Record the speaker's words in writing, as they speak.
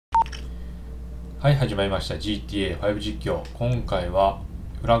はい、始まりました GTA5 実況。今回は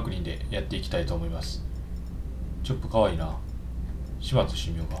フランクリンでやっていきたいと思います。チョップかわいいな。始末し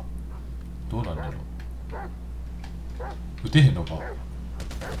てみようか。どうなんだろう。撃てへんのか。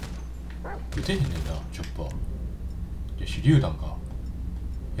撃てへんねんな、チョップは。じゃ手榴弾か。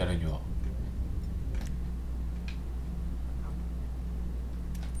やるには。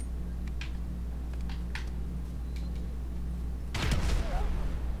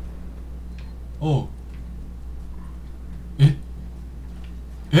おう。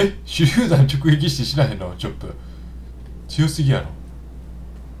手榴弾直撃して死なへんのチョップ。強すぎやろ。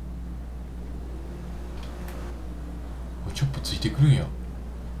チョップついてくるんや。よ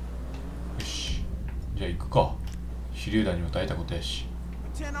し。じゃあ行くか。手榴弾にも耐えたことやし。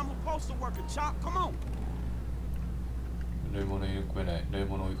レモン食えない。レ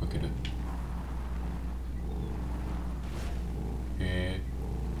モン追いかける。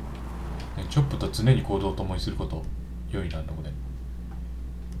チョップと常に行動を共にすること良いなんだこれ。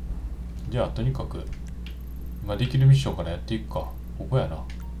じゃあとにかく今できるミッションからやっていくか。ここやな。よ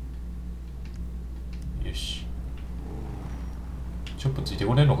し。チョップついて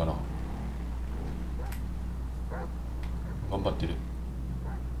これんのかな。頑張ってる。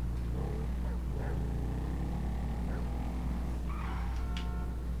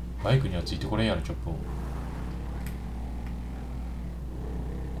バイクにはついてこれんやろチョップを。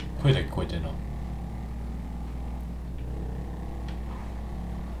声だけ聞こえてんな。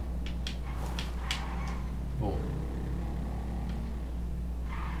お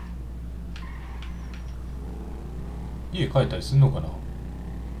家帰ったりすんのかな。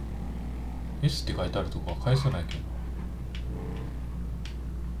 S って書いてあるとこは返さないけ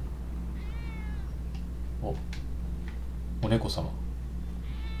ど。お猫様。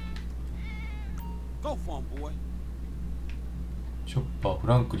チョッパーフ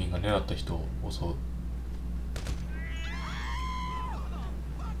ランクリンが狙った人を襲う。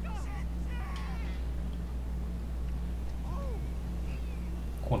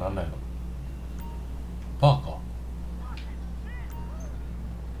こうなんないの。バーか。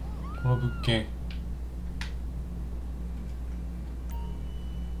この物件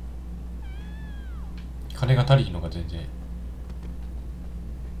金が足りひんのが全然。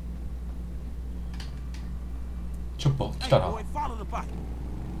チョッパー来たな。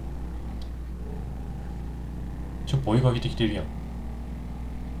チョッパー追いかけてきてるやん。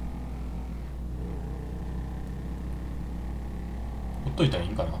ほっといたらい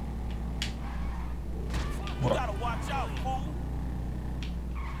いんかな。ほら。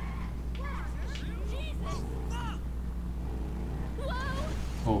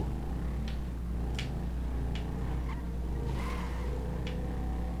おう。こ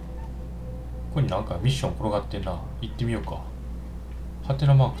こになんかミッション転がってんな。行ってみようか。ハテ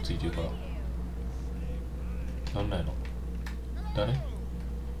ナマークついてるから。なんなんやろ。誰？こ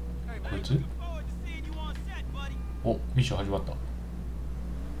いつ？お、ミッション始まった。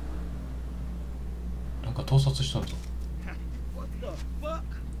なんか盗撮したんぞ。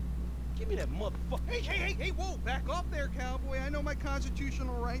Give me that motherfucker. Hey, whoa, back off there, cowboy. I know my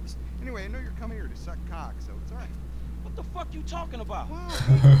constitutional rights. Anyway, I know you're coming here to suck cock, so it's all right. What the fuck you talking about? Wow,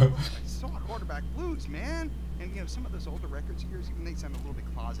 I saw quarterback blues, man. And, you know, some of those older records of yours, even they sound a little bit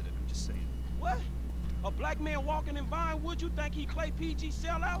closeted. I'm just saying. What? A black man walking in Vinewood, you think he Clay PG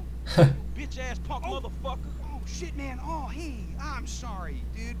sellout? Bitch-ass punk motherfucker. Oh, shit, man. Oh, hey, I'm sorry,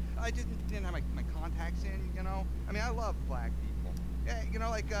 dude. I didn't have my contacts in, you know? I mean, I love black people. Yeah, you know,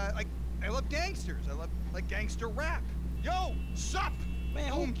 like I love gangsters. I love, like, gangster rap. Yo, sup?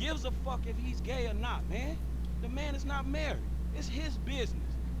 Man, who gives a fuck if he's gay or not, man? The man is not married. It's his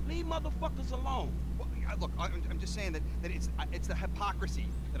business. Leave motherfuckers alone. Well, look, I'm just saying that it's the hypocrisy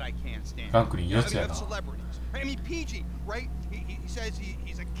that I can't stand. Of celebrities. I mean, PG, right? He says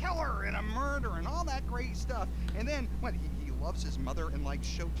he's a killer and a murderer and all that great stuff. And then, what, he loves his mother and likes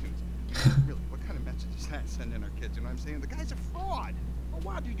show tunes. I mean, really, what kind of message is that sending our kids? You know what I'm saying? The guy's a fraud. Well,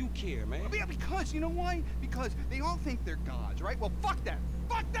 why do you care, man? Well, yeah, because, you know why? Because they all think they're gods, right? Well, fuck them!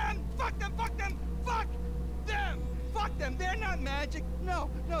 Fuck them! Fuck them! Fuck them! Fuck them! Fuck them! They're not magic! No,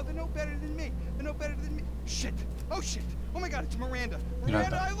 they're no better than me. They're no better than me. Shit! Oh, shit! Oh my god, it's Miranda!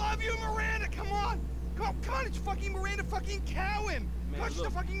 Miranda, I love you, Miranda! Come on! Come on, it's fucking Miranda fucking Cowan! Man, she's a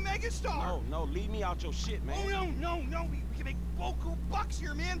fucking megastar! No, leave me out your shit, man. Oh, no, we can make vocal bucks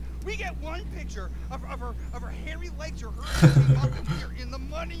here, man. We get one picture of her hairy legs or her up here in the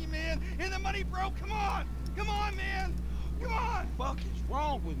money, man. In the money, bro. Come on, man. Come on. What the fuck is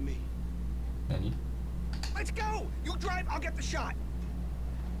wrong with me? Nani? Let's go. You drive. I'll get the shot.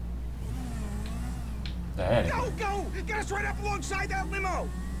 Go. Get us right up alongside that limo.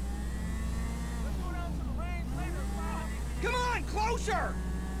 closer!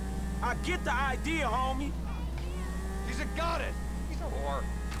 I get the idea, homie. He's a goddess. He's a whore.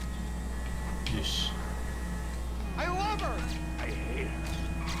 よし。 I love her. I hate her.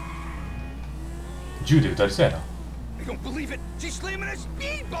 銃で撃たれそうやな。 I don't believe it. She's slamming a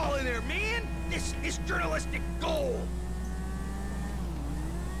speedball in there, man. This is journalistic gold.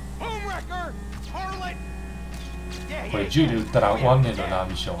 Homewrecker, harlot. Yeah, これ銃で撃ったら終わんねんのな、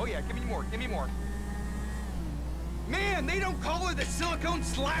ミッショ Oh ン。 yeah, give me more. Give me more. Man, they don't call her the silicone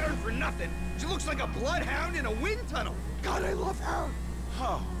slattern for nothing. She looks like a bloodhound in a wind tunnel. God, I love her.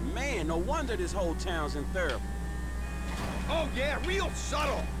 Oh, man, no wonder this whole town's in therapy. Oh yeah, real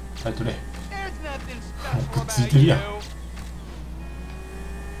subtle. タイトル。 There's nothing special It's about you. yeah.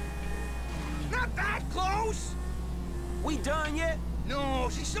 Not that close. We done yet? No,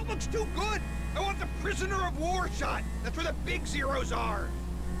 she still looks too good. I want the prisoner of war shot. That's where the big zeros are.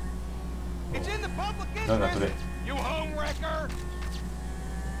 It's in the public interest. You home wrecker.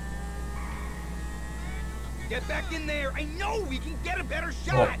 Get back in there. I know we can get a better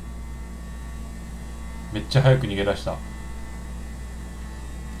shot. めっちゃ早く逃げ出した。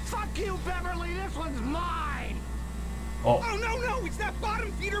 Fuck you, Beverly. This one's mine. お、 Oh no, no, it's that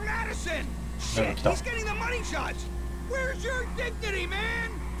bottom feeder Madison. Never Shit, stop. he's getting the money shots. Where's your dignity,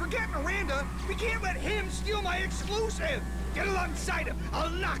 man? Forget Miranda. We can't let him steal my exclusive. Get alongside him. I'll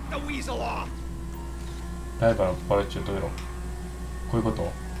knock the weasel off. ライバルのパパラッチを止めろ。こういうこ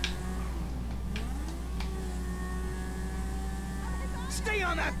と？ Stay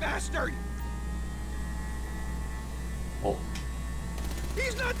on that bastard. お、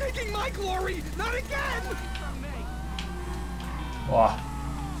 He's not taking my glory. Not again. わあ、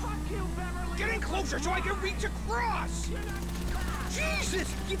 Getting closer so I can reach across. Jesus,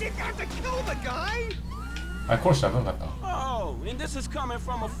 you didn't have to kill the guy. あれ殺したらあかんかった。 Oh, and this is coming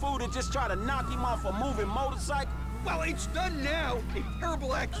from a fool that just tried to knock him off a moving motorcycle? Well, it's done now. A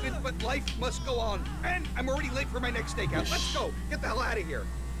terrible accident, but life must go on. And I'm already late for my next stakeout. Let's go. Get the hell out of here.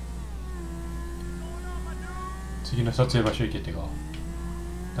 次の撮影場所行けってか。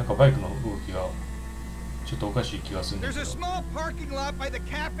なんかバイクの動きがちょっとおかしい気がするんだ There's け a ど。 small parking lot by the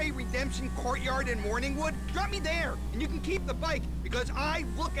Cafe Redemption Courtyard in Morningwood. Drop me there, and you can keep the bike because I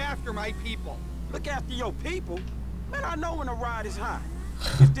look after my people. Look after your people? Man, I know when the ride is hot.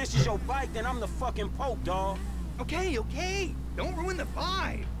 If this is your bike, then I'm the fucking Pope, dawg. Okay, okay. Don't ruin the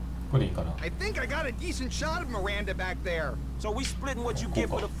vibe. これいいかな。 I think I got a decent shot of Miranda back there. So we splitting what you get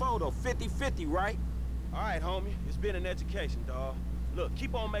for the photo, 50-50, right? All right, homie. It's been an education, dawg. Look,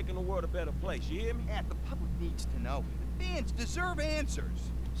 keep on making the world a better place, you hear me? Yeah, the public needs to know. The fans deserve answers.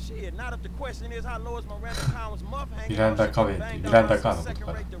 Shit, not if the question is how low is Miranda Collins' muff hanging Miranda out, Collins, banged Miranda up by Collins. some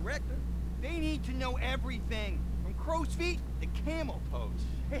second-rate director? They need to know everything, from crow's feet to camel pose.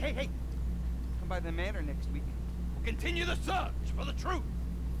 Hey, hey, hey! Come by the manor next week. We'll continue the search for the truth.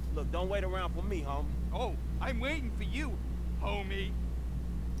 Look, don't wait around for me, homie. Oh, I'm waiting for you, homie.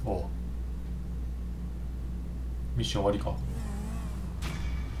 おう、ミッション終わりか。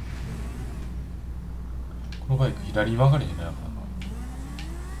このバイク左に曲がれへんなやっぱ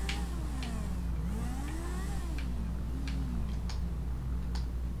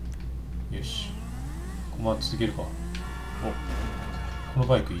な。よし、このまま続けるか。お、この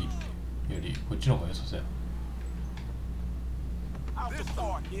バイクいいよりこっちの方が良さそうや。 Out the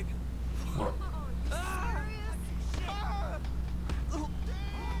park, nigga. ほら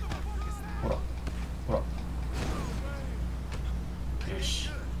ほらほら、よし、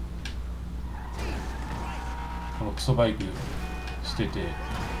このクソバイク捨てて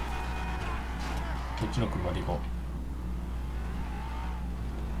こっちの車で行こ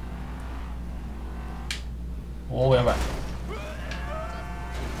う。おお、やばい、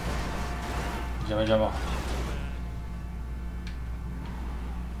邪魔邪魔。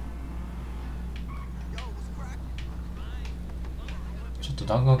ちょっと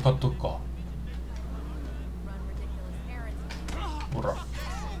弾丸買っとくか。ほら、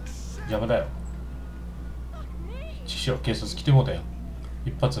邪魔だよ。師匠、警察来てもうたよ。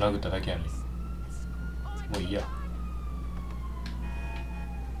一発殴っただけやねん。もういいや。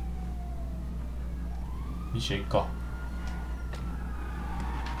ミッション行くか。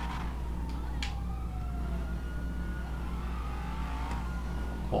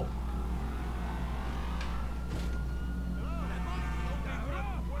お、こ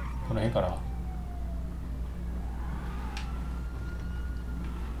の辺かな。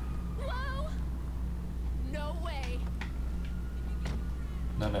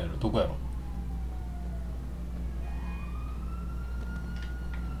なんやろ、どこやろ。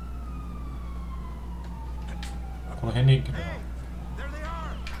この辺でいいけどな。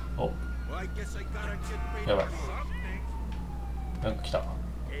お、やばい。なんか来た。はい。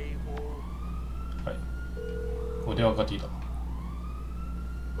お電話かかってきた。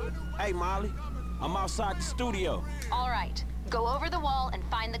Hey, Molly. I'm outside the studio. All right. Go over the wall and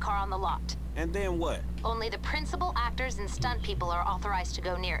find the car on the lot. And then what? Only the principal actors and stunt people are authorized to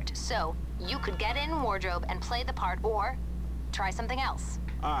go near it. So, you could get in wardrobe and play the part, or try something else.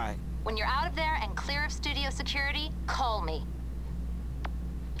 All right. When you're out of there and clear of studio security, call me.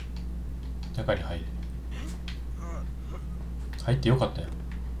 中に入れ。入ってよかったよ。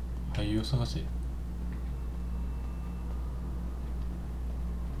俳優を探せ。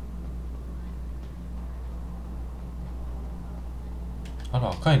あの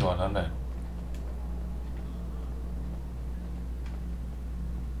赤いのは何なんやろ。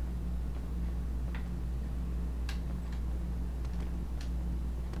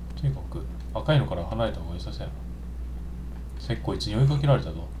とにかく赤いのから離れた方が良さそうやな。せっこいつに追いかけられ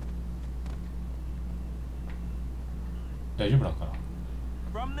たぞ。大丈夫なんかな。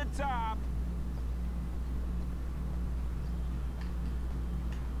 From the top.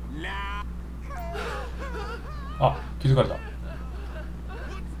 Nah. あ、気づかれた。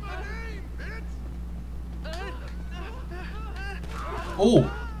おお。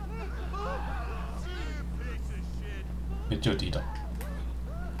めっちゃ撃ってきた。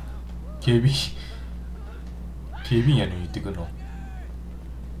警備員やのに言ってくんの。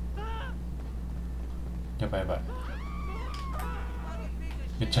やばいやばい。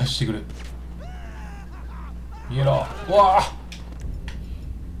めっちゃ走ってくる。逃げろ。うわあ。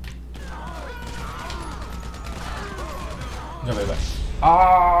やばいやばい。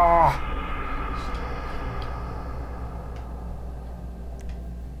ああ。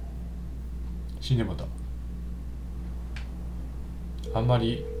死んでもた。あんま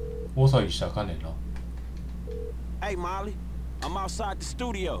り大騒ぎしたらあかんねんな。Hey, Molly. I'm outside the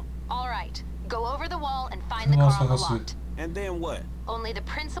studio. All right. Go over the wall and find the car on the lot. And then what? Only the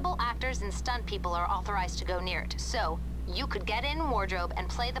principal actors and stunt people are authorized to go near it. So, you could get in wardrobe and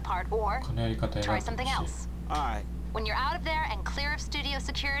play the part, or try something else. All right. When you're out of there and clear of studio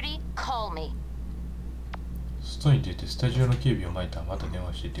security, call me. 外に出てスタジオの警備を巻いたらまた電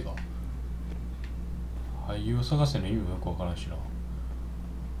話してってか。俳優を探せの意味もよくわからんしな。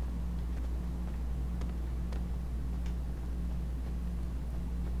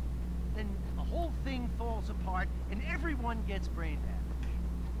Then the whole thing falls apart and everyone gets brain damage.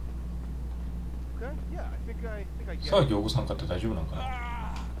 Okay, yeah, I think I get さあ、行子さんかって大丈夫なんかな。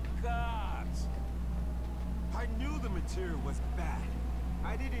 God. I knew the material was bad.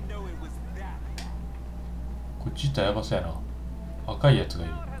 I didn't know it was that bad. こっち行ったらやばそうやな。赤いやつがい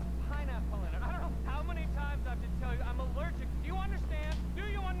る。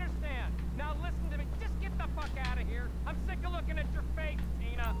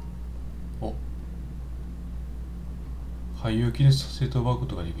お、俳優気にさせて奪うこ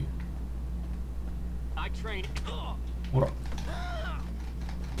とができる。ほら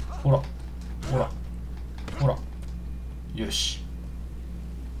ほらほらほら、よし。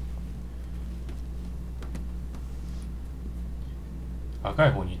赤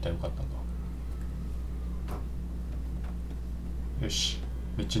い方に行ったらよかったんだ。よし、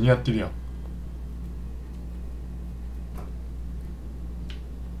めっちゃ似合ってるやん。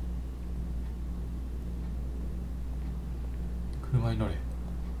車に乗れ。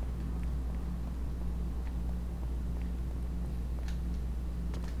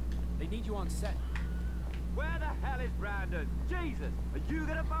They need you on set. Where the hell is Brandon? Jesus, are you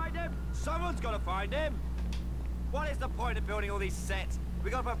gonna find him? Someone's gotta find him. What is the point of building all these sets? We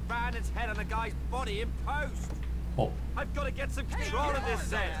gotta put Brandon's head on the guy's body in post. Oh. I've got to get some control of this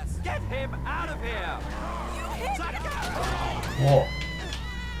set. Get him out of here. Oh.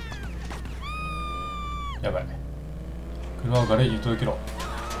 やばい。車をガレージに届けろ。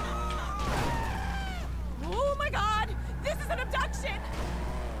Oh my God! This is an abduction!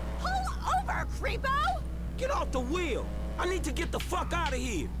 Pull over, creepo! Get off the wheel. I need to get the fuck out of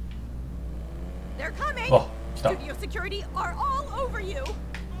here. They're coming. Oh, stop. Studio security are all over you.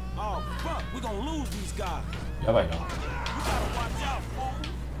 Oh fuck, we're gonna lose these guys. やばいな。 You gotta watch out, fool.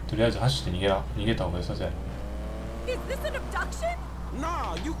 とりあえず走って逃げた方が良さそうや Is this an abduction?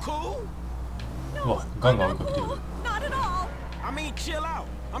 Nah, you cool? な。うわ、ガンガン追いかけてる。 Not at all. I mean, chill out.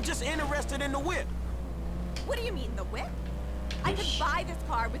 I'm just interested in the whip. What do you mean, the whip? I could buy this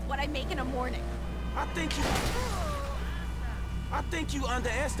car with what I make in a morning. I think you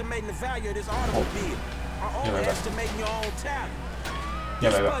underestimating the value of this automobile. Or overestimating your own talent. や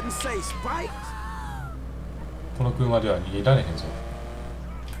ば This いやばい。 button say spikes. この車では逃げられへんぞ。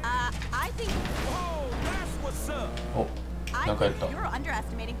I think Whoa, that's what's up. お、なんかやった。 you're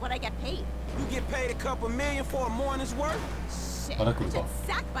underestimating what I get paid. You get paid a couple million for a morning's work? shit. Para I culpa. should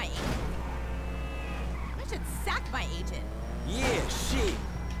sack my agent. I should sack my agent. Yeah, shit.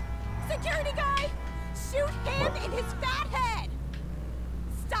 Security guy, shoot him in his fat head.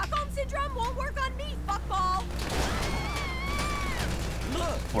 Stockholm syndrome won't work on me, fuckball.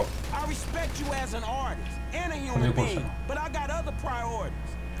 Look, I respect you as an artist and a human being, but I got other priorities.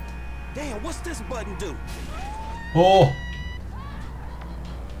 Damn, what's this button do? おお。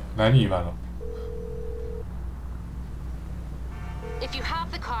何今の。If you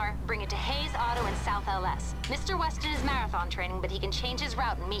have the car, bring it to Hayes Auto in South LS. Mr. Weston is marathon training, but he can change his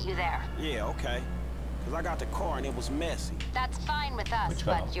route and meet you there. Yeah, okay. Because I got the car and it was messy. That's fine with us,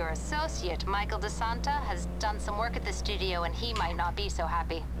 but your associate, Michael DeSanta, has done some work at the studio and he might not be so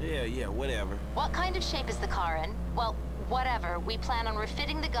happy. Yeah, whatever. What kind of shape is the car in? Well, whatever. We plan on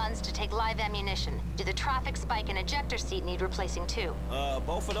refitting the guns to take live ammunition. Do the traffic spike and ejector seat need replacing too?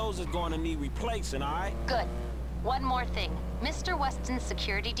 Both of those is going to need replacing, alright? Good. One more thing. Mr. Weston's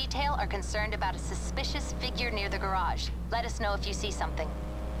security detail are concerned about a suspicious figure near the garage. Let us know if you see something.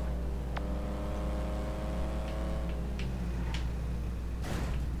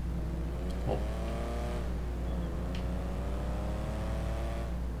 Oh.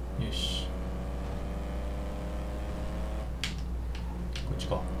 Yes. こっち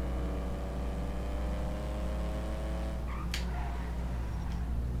か。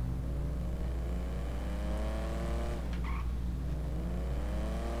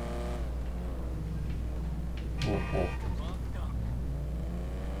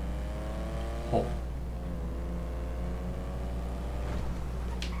お。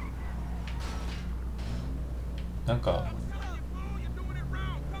なんかこ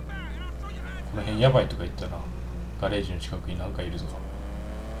の辺やばいとか言ったな。ガレージの近くになんかいるぞ。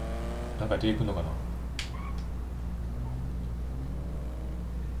なんか出てくんのかな。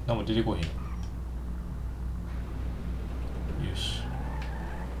なんも出てこへん。よし。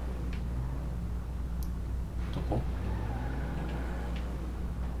どこ？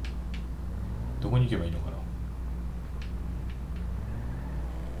どこに行けばいいのかな。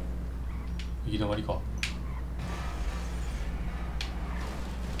行き止まりか。お、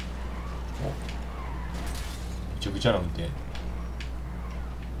めちゃくちゃな運転。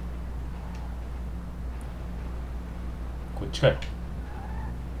こっちかよ。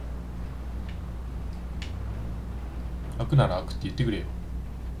開くなら開くって言ってくれよ。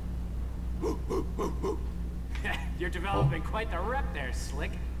You're developing quite the rep there,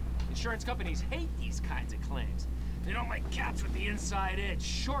 Slick. Insurance companies hate these kinds of claims. They don't like cats with the inside edge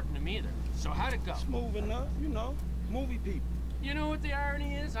shorting them either. So how'd it go? Smooth enough, you know, movie people. You know what the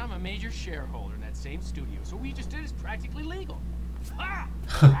irony is? I'm a major shareholder in that same studio, so what we just did is practically legal. Ha!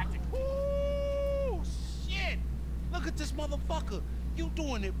 Practically. Ooh, shit! Look at this motherfucker. You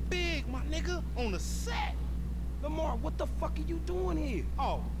doing it big, my nigga, on the set. Lamar, what the fuck are you doing here?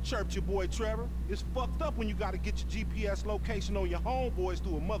 Oh, chirped your boy Trevor. It's fucked up when you gotta get your GPS location on your homeboys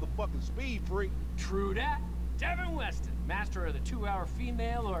through a motherfucking speed freak. True that. Devin Weston, master of the 2-hour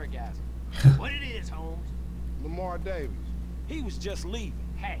female orgasm. What it is, Holmes? Lamar Davies. He was just leaving.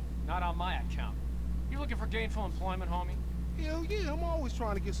 Hey, not on my account. You looking for gainful employment, homie? Hell yeah, I'm always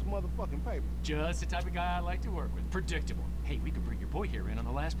trying to get some motherfucking paper. Just the type of guy I like to work with. Predictable. Hey, we could bring your boy here in on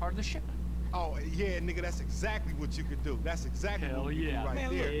the last part of the shipment. Oh, yeah, nigga, that's exactly what you could do. That's exactly what you do right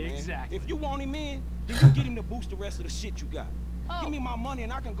man, there. Look, exactly. If you want him in, then you get him to boost the rest of the shit you got. Oh. Give me my money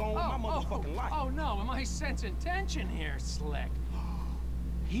and I can go on with my motherfucking life. Oh, no, am I sensing tension here, Slick?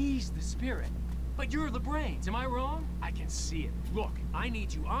 He's the spirit, but you're the brains, am I wrong? I can see it. Look, I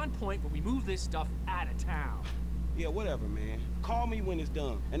need you on point when we move this stuff out of town. Yeah, whatever, man. Call me when it's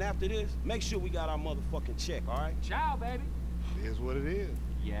done. And after this, make sure we got our motherfucking check, all right? Ciao, baby. It is what it is.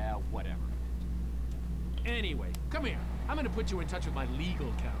 Yeah, whatever. Anyway, come here. I'm gonna put you in touch with my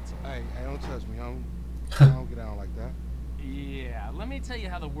legal counsel. Hey, don't touch me, homie. I don't get down like that. Yeah, let me tell you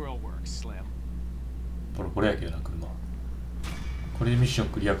how the world works, Slim. ボロボロやけどな、車。これでミッション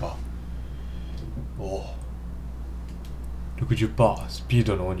クリアか。おお。60%、スピー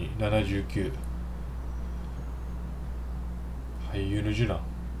ドの鬼、79。俳優の銃弾。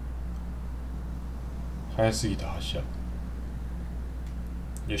早すぎた発射。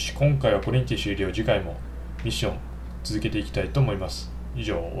よし、今回はこれにて終了。次回もミッション続けていきたいと思います。以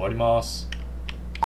上、終わります。